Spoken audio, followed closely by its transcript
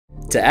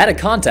To add a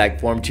contact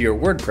form to your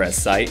WordPress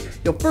site,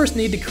 you'll first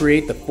need to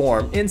create the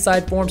form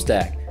inside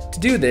Formstack. To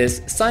do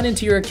this, sign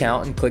into your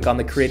account and click on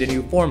the Create a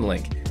New Form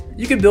link.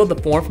 You can build the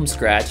form from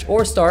scratch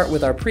or start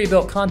with our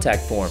pre-built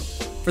contact form.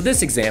 For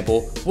this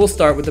example, we'll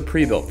start with the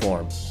pre-built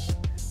form.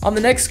 On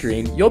the next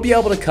screen, you'll be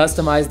able to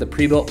customize the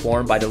pre-built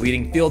form by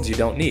deleting fields you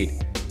don't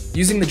need.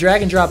 Using the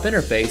drag and drop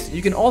interface,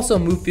 you can also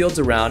move fields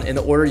around in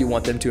the order you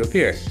want them to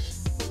appear.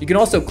 You can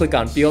also click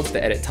on fields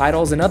to edit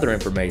titles and other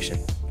information.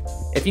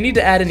 If you need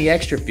to add any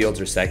extra fields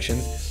or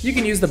sections, you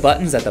can use the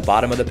buttons at the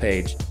bottom of the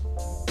page.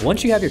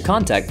 Once you have your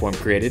contact form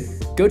created,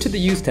 go to the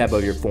Use tab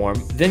of your form,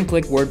 then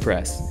click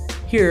WordPress.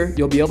 Here,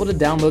 you'll be able to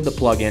download the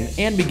plugin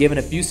and be given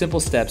a few simple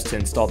steps to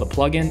install the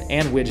plugin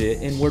and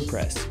widget in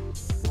WordPress.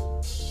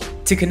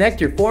 To connect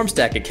your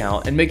Formstack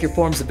account and make your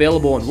forms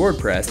available in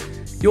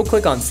WordPress, you'll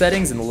click on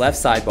Settings in the left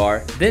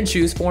sidebar, then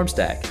choose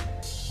Formstack.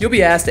 You'll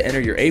be asked to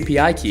enter your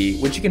API key,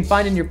 which you can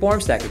find in your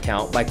Formstack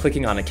account by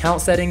clicking on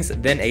Account Settings,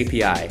 then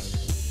API.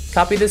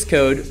 Copy this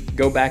code,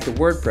 go back to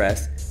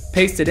WordPress,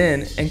 paste it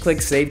in, and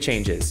click Save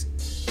Changes.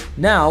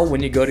 Now,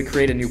 when you go to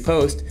create a new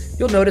post,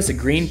 you'll notice a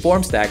green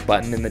Formstack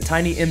button in the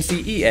tiny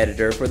MCE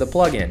editor for the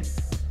plugin.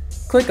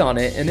 Click on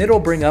it and it'll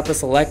bring up a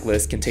select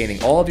list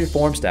containing all of your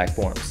Formstack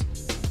forms.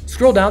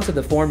 Scroll down to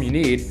the form you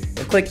need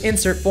and click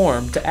Insert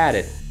Form to add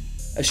it.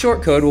 A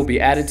shortcode will be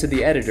added to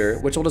the editor,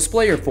 which will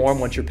display your form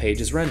once your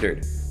page is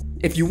rendered.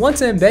 If you want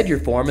to embed your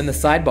form in the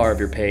sidebar of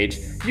your page,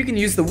 you can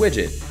use the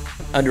widget.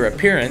 Under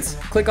Appearance,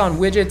 click on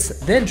Widgets,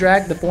 then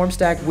drag the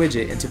Formstack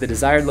widget into the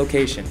desired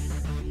location.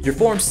 Your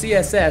form's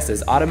CSS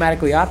is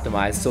automatically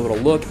optimized so it'll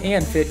look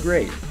and fit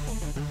great.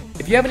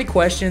 If you have any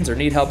questions or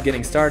need help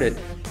getting started,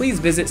 please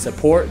visit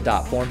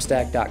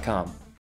support.formstack.com.